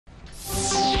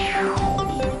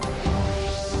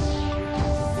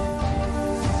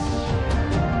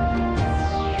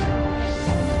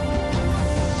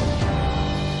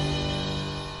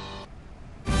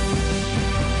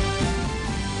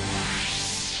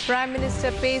Prime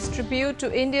Minister pays tribute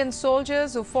to Indian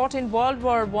soldiers who fought in World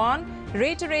War I,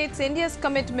 reiterates India's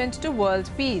commitment to world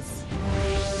peace.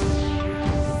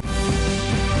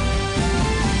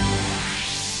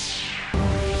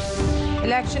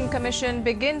 Election Commission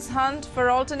begins hunt for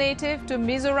alternative to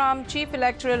Mizoram Chief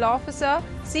Electoral Officer,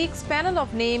 seeks panel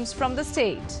of names from the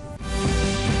state.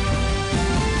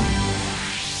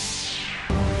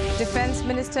 Defence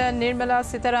Minister Nirmala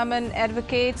Sitharaman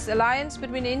advocates alliance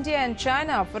between India and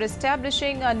China for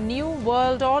establishing a new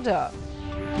world order.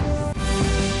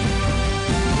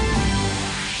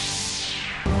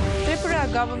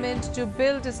 Tripura government to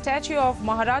build a statue of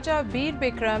Maharaja Veer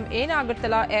Bikram in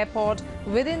Agartala airport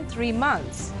within 3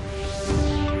 months.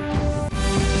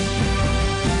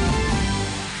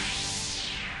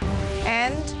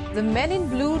 And the men in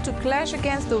blue to clash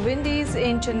against the Windies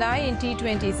in Chennai in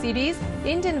T20 series.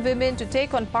 Indian women to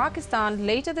take on Pakistan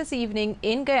later this evening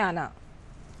in Guyana.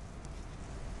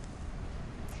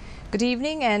 Good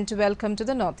evening and welcome to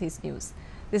the Northeast News.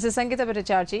 This is Sangeeta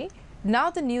Bhattacharjee. Now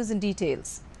the news in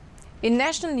details. In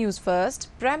national news first,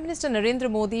 Prime Minister Narendra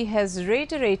Modi has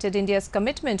reiterated India's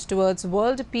commitment towards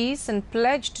world peace and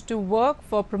pledged to work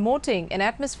for promoting an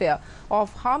atmosphere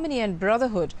of harmony and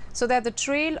brotherhood so that the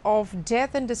trail of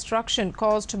death and destruction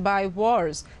caused by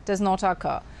wars does not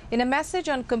occur. In a message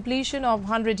on completion of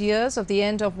 100 years of the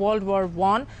end of World War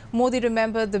I, Modi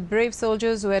remembered the brave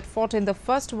soldiers who had fought in the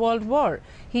First World War.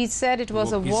 He said it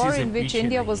was a war in which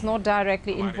India was not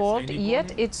directly involved,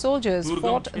 yet its soldiers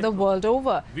fought the world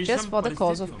over just for the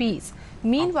cause of peace.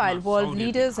 Meanwhile, world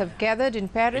leaders have gathered in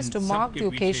Paris to mark the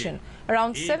occasion.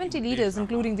 Around 70 leaders,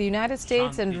 including the United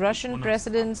States and Russian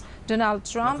presidents Donald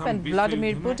Trump and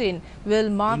Vladimir Putin, will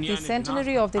mark the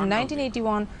centenary of the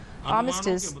 1981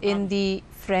 armistice in the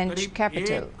French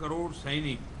capital. 1 crore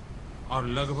सैनिक और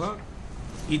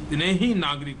लगभग इतने ही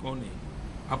नागरिकों ने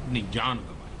अपनी जान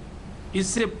गंवाई।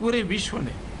 इससे पूरे विश्व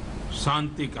ने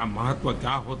शांति का महत्व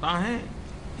क्या होता है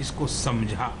इसको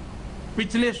समझा।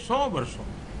 पिछले 100 वर्षों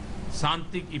में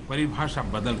शांति की परिभाषा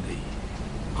बदल गई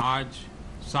है। आज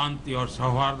शांति और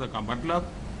सौहार्द का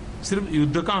मतलब सिर्फ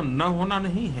युद्ध का न होना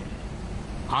नहीं है।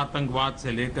 आतंकवाद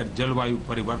से लेकर जलवायु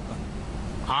परिवर्तन,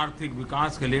 आर्थिक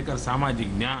विकास के लेकर सामाजिक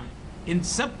न्याय, इन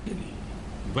सब के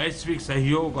लिए वैश्विक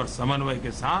सहयोग और समन्वय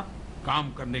के साथ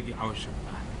काम करने की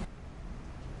आवश्यकता है।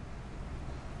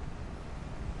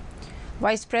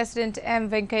 Vice President M.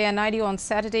 Venkaiah Naidu on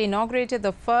Saturday inaugurated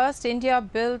the first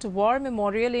India-built war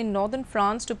memorial in northern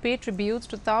France to pay tributes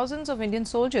to thousands of Indian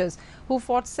soldiers who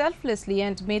fought selflessly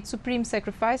and made supreme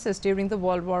sacrifices during the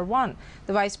World War I.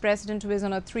 The Vice President, who is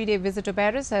on a 3-day visit to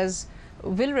Paris,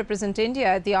 will represent India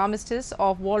at the Armistice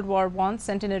of World War I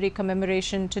centenary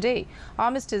commemoration today.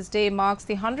 Armistice Day marks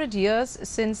the 100 years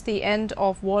since the end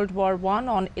of World War I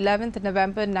on 11th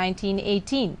November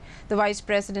 1918. The Vice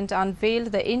President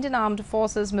unveiled the Indian Armed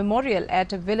Forces Memorial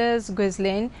at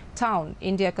Villers-Guislain town.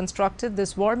 India constructed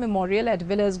this war memorial at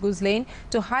Villers-Guislain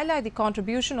to highlight the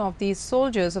contribution of these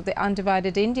soldiers of the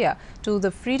undivided India to the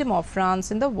freedom of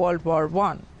France in the World War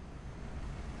I.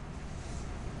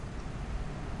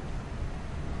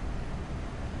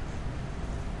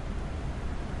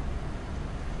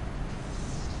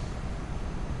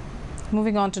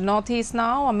 Moving on to Northeast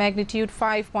now, a magnitude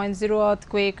 5.0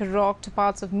 earthquake rocked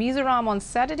parts of Mizoram on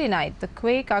Saturday night. The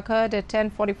quake occurred at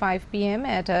 10:45 p.m.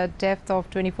 at a depth of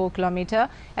 24 km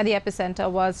and the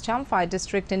epicenter was Champhai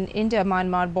district in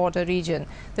India-Myanmar border region.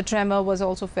 The tremor was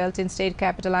also felt in state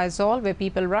capital Aizawl, where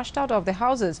people rushed out of their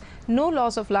houses. No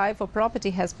loss of life or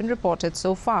property has been reported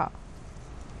so far.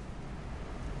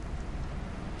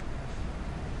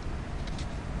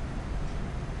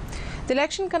 The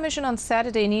Election Commission on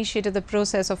Saturday initiated the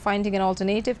process of finding an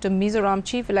alternative to Mizoram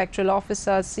Chief Electoral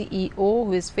Officer CEO,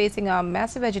 who is facing a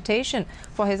massive agitation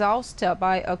for his ouster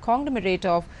by a conglomerate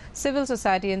of civil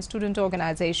society and student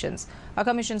organizations. A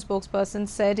commission spokesperson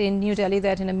said in New Delhi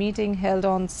that in a meeting held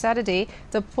on Saturday,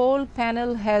 the poll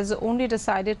panel has only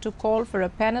decided to call for a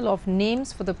panel of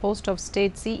names for the post of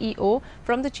state CEO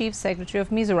from the Chief Secretary of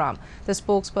Mizoram. The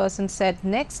spokesperson said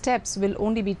next steps will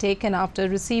only be taken after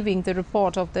receiving the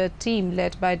report of the team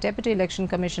led by Deputy Election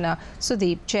Commissioner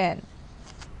Sudeep Jain.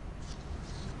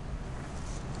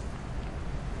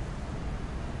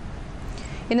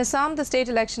 In Assam, the State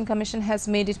Election Commission has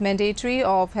made it mandatory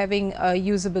of having a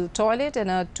usable toilet and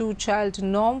a 2-child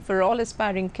norm for all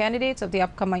aspiring candidates of the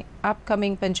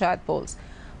upcoming panchayat polls.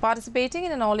 Participating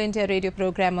in an All India radio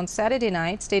program on Saturday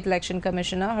night, State Election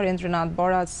Commissioner Harendranath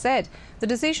Bora said the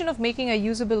decision of making a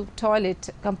usable toilet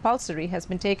compulsory has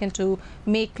been taken to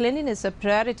make cleanliness a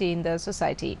priority in the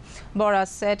society. Bora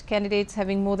said candidates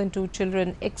having more than 2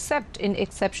 children, except in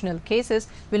exceptional cases,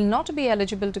 will not be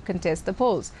eligible to contest the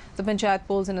polls. The Panchayat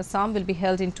polls in Assam will be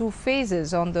held in 2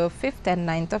 phases on the 5th and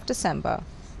 9th of December.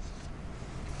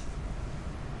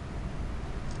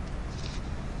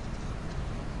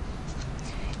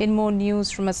 In more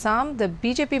news from Assam, the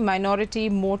BJP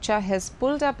Minority Morcha has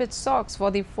pulled up its socks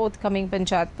for the forthcoming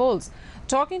Panchayat polls.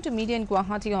 Talking to media in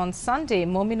Guwahati on Sunday,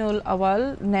 Mominul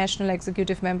Awal, National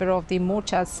Executive Member of the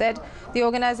Morcha, said the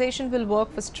organization will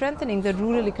work for strengthening the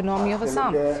rural economy of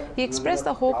Assam. He expressed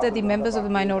the hope that the members of the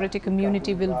minority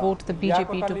community will vote the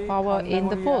BJP to power in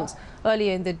the polls.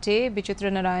 Earlier in the day,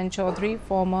 Bichitra Narayan Chaudhary,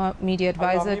 former media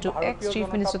advisor to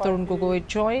ex-Chief Minister Tarun Gogoi,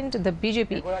 joined the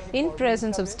BJP in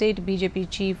presence of State BJP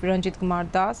Chief Ranjit Kumar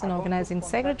Das and Organizing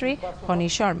Secretary Honi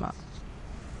Sharma.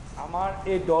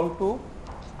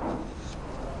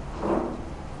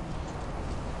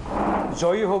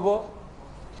 জয়ী হব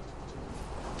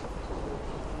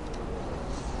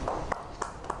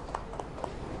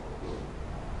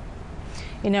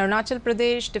In Arunachal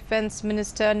Pradesh, Defence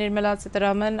Minister Nirmala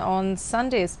Sitharaman on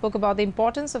Sunday spoke about the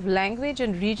importance of language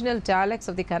and regional dialects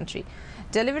of the country.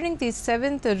 Delivering the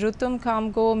 7th Rutum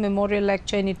Kamgo Memorial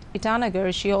Lecture in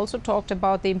Itanagar, she also talked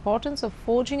about the importance of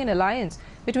forging an alliance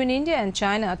between India and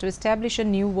China to establish a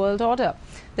new world order.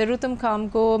 The Rutum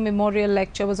Kamgo Memorial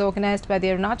Lecture was organized by the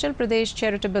Arunachal Pradesh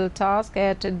Charitable Task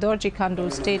at Dorji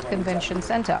Khandu State Convention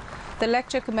Centre. The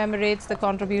lecture commemorates the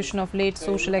contribution of late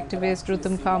social activist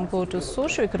Rutum Kamgo to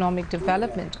socio-economic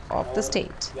development of the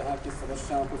state.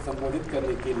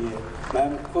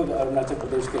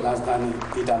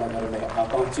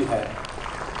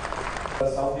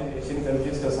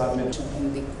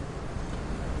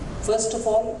 First of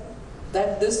all,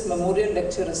 that this memorial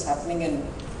lecture is happening in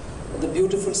the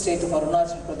beautiful state of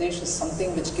Arunachal Pradesh is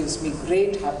something which gives me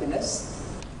great happiness.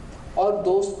 और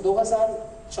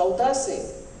 2014 से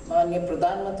माननीय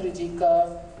प्रधानमंत्री जी का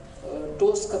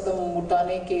ठोस कदम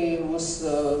उठाने के उस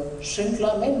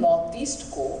श्रृंखला में नॉर्थ ईस्ट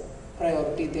को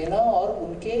प्रायोरिटी देना और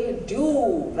उनके ड्यू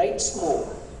राइट्स को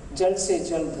जल्द से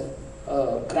जल्द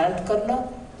ग्रांट करना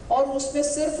और उसमें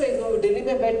सिर्फ दिल्ली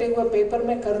में बैठे हुए पेपर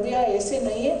में कर दिया ऐसे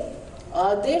नहीं है,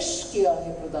 आदेश किया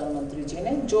है प्रधानमंत्री जी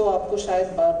ने, जो आपको शायद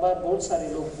बार-बार बहुत सारे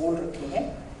लोग बोल रखे हैं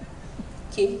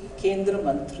कि केंद्र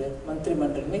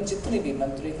मंत्रिमंडल में जितने भी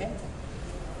मंत्री हैं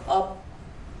आप.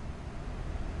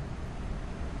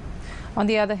 On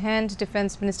the other hand,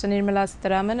 Defence Minister Nirmala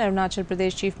Sitharaman, Arunachal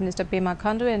Pradesh Chief Minister Pema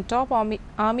Khandu and top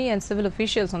army and civil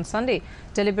officials on Sunday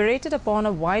deliberated upon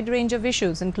a wide range of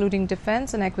issues including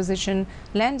defence and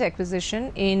land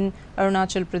acquisition in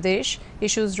Arunachal Pradesh.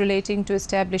 Issues relating to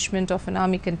establishment of an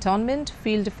army cantonment,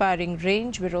 field firing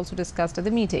range were also discussed at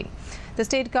the meeting. The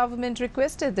state government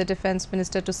requested the Defence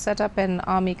Minister to set up an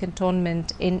army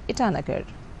cantonment in Itanagar.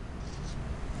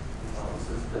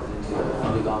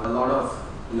 A lot of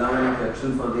love and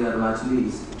affection for the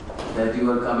Arunachalis that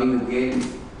you are coming again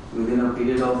within a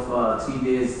period of 3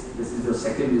 days. This is your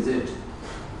second visit,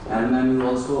 and then you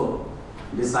also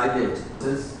decided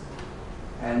this,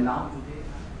 and now today.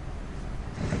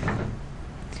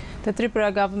 The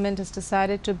Tripura government has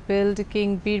decided to build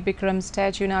King Bir Bikram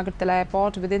statue in Agartala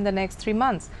Airport within the next 3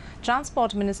 months.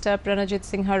 Transport Minister Pranajit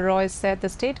Singh Roy said the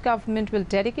state government will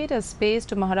dedicate a space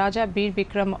to Maharaja Bir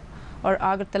Bikram or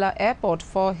Agartala Airport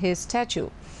for his statue.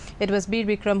 It was Bir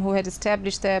Bikram who had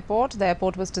established the airport. The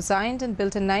airport was designed and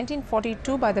built in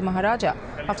 1942 by the Maharaja.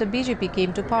 After BJP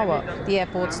came to power, the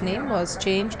airport's name was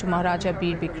changed to Maharaja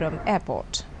Bir Bikram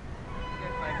Airport.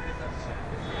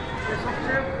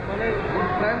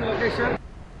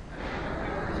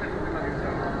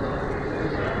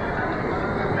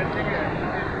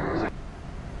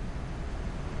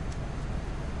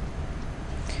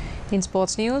 In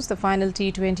sports news, the final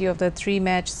T20 of the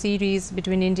 3-match series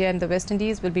between India and the West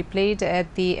Indies will be played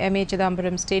at the M.A.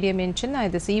 Chidambaram Stadium in Chennai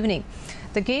this evening.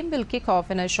 The game will kick off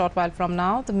in a short while from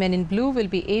now. The men in blue will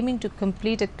be aiming to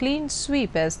complete a clean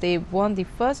sweep as they won the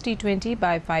first T20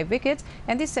 by 5 wickets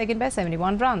and the second by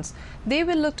 71 runs. They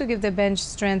will look to give their bench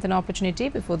strength an opportunity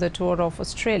before the tour of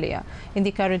Australia. In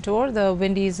the current tour, the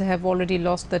Windies have already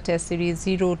lost the Test series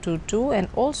 0-2 and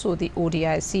also the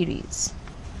ODI series.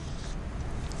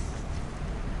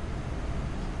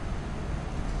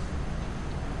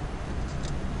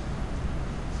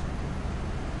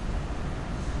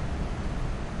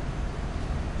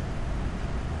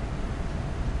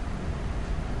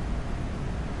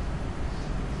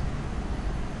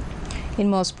 In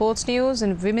more sports news,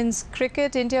 in women's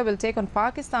cricket, India will take on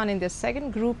Pakistan in their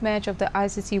second group match of the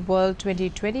ICC World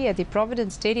 2020 at the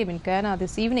Providence Stadium in Guyana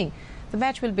this evening. The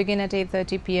match will begin at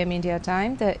 8:30 p.m. India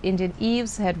time. The Indian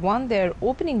Eves had won their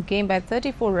opening game by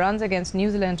 34 runs against New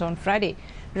Zealand on Friday.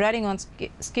 Riding on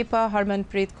skipper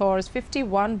Harmanpreet Kaur's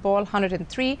 51-ball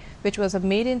 103, which was a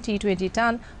maiden T20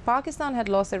 ton, Pakistan had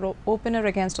lost their opener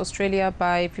against Australia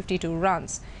by 52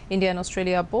 runs. India and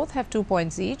Australia both have 2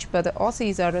 points each, but the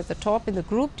Aussies are at the top in the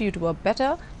group due to a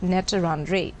better net run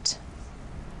rate.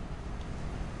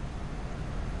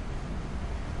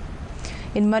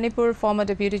 In Manipur, former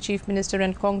Deputy Chief Minister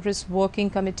and Congress Working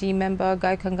Committee member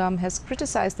Gai Khangam has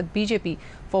criticized the BJP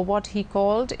for what he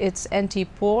called its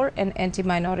anti-poor and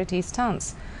anti-minority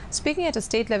stance. Speaking at a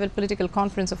state-level political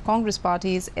conference of Congress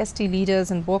parties, ST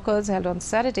leaders and workers held on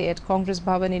Saturday at Congress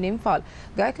Bhavan in Imphal,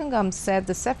 Gai Khangam said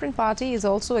the Saffron Party is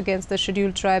also against the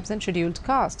scheduled tribes and scheduled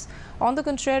castes. On the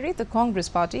contrary, the Congress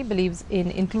Party believes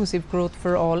in inclusive growth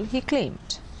for all, he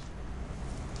claimed.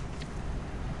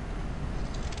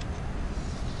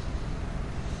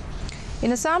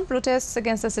 In Assam, protests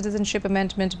against the Citizenship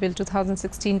Amendment Bill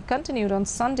 2016 continued on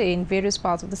Sunday in various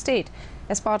parts of the state.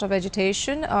 As part of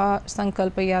agitation, a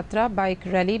Sankalpa Yatra bike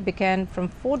rally began from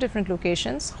 4 different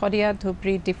locations, Khodia,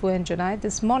 Dhupri, Diffu and Janai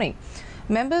this morning.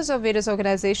 Members of various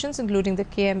organizations, including the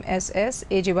KMSS,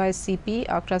 AJYCP,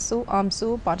 Akrasu,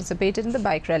 AMSU, participated in the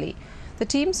bike rally. The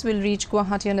teams will reach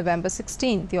Guwahati on November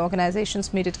 16. The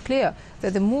organizations made it clear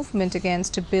that the movement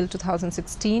against Bill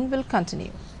 2016 will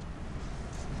continue.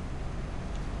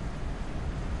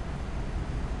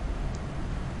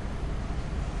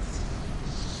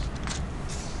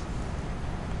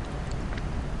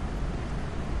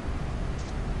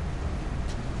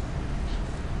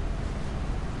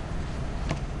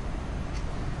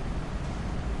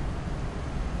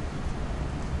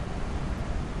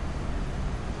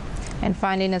 And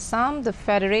finally, in Assam, the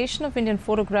Federation of Indian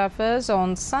Photographers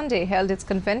on Sunday held its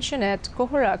convention at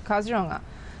Kohara, Kaziranga.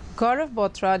 Gaurav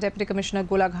Botra, Deputy Commissioner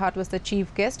Golaghat, was the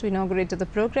chief guest who inaugurated the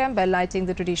program by lighting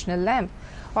the traditional lamp.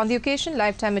 On the occasion,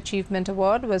 Lifetime Achievement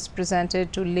Award was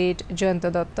presented to late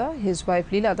Jayanta Datta. His wife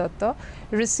Leela Datta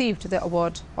received the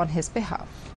award on his behalf.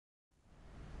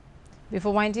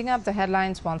 Before winding up, the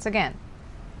headlines once again.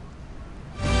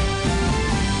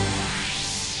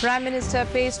 Prime Minister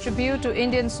pays tribute to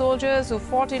Indian soldiers who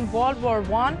fought in World War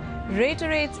I,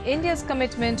 reiterates India's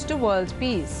commitment to world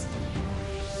peace.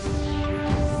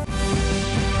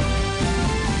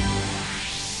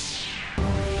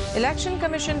 Election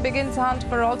Commission begins hunt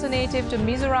for alternative to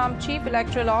Mizoram Chief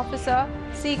Electoral Officer,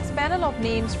 seeks panel of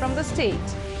names from the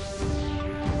state.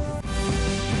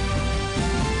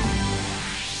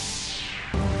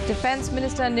 Defence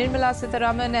Minister Nirmala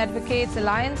Sitharaman advocates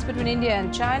alliance between India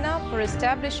and China for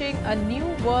establishing a new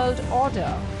world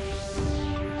order.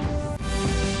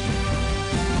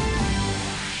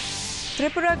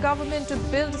 Tripura government to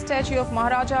build statue of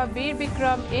Maharaja Veer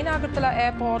Bikram in Agartala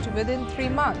airport within 3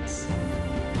 months.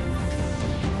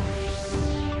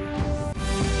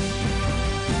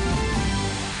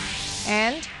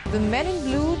 And the men in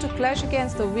blue to clash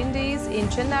against the Windies in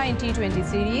Chennai in T20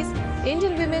 series.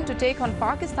 Indian women to take on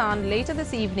Pakistan later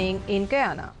this evening in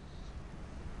Guyana.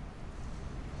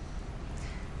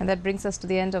 And that brings us to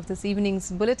the end of this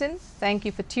evening's bulletin. Thank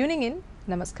you for tuning in.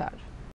 Namaskar.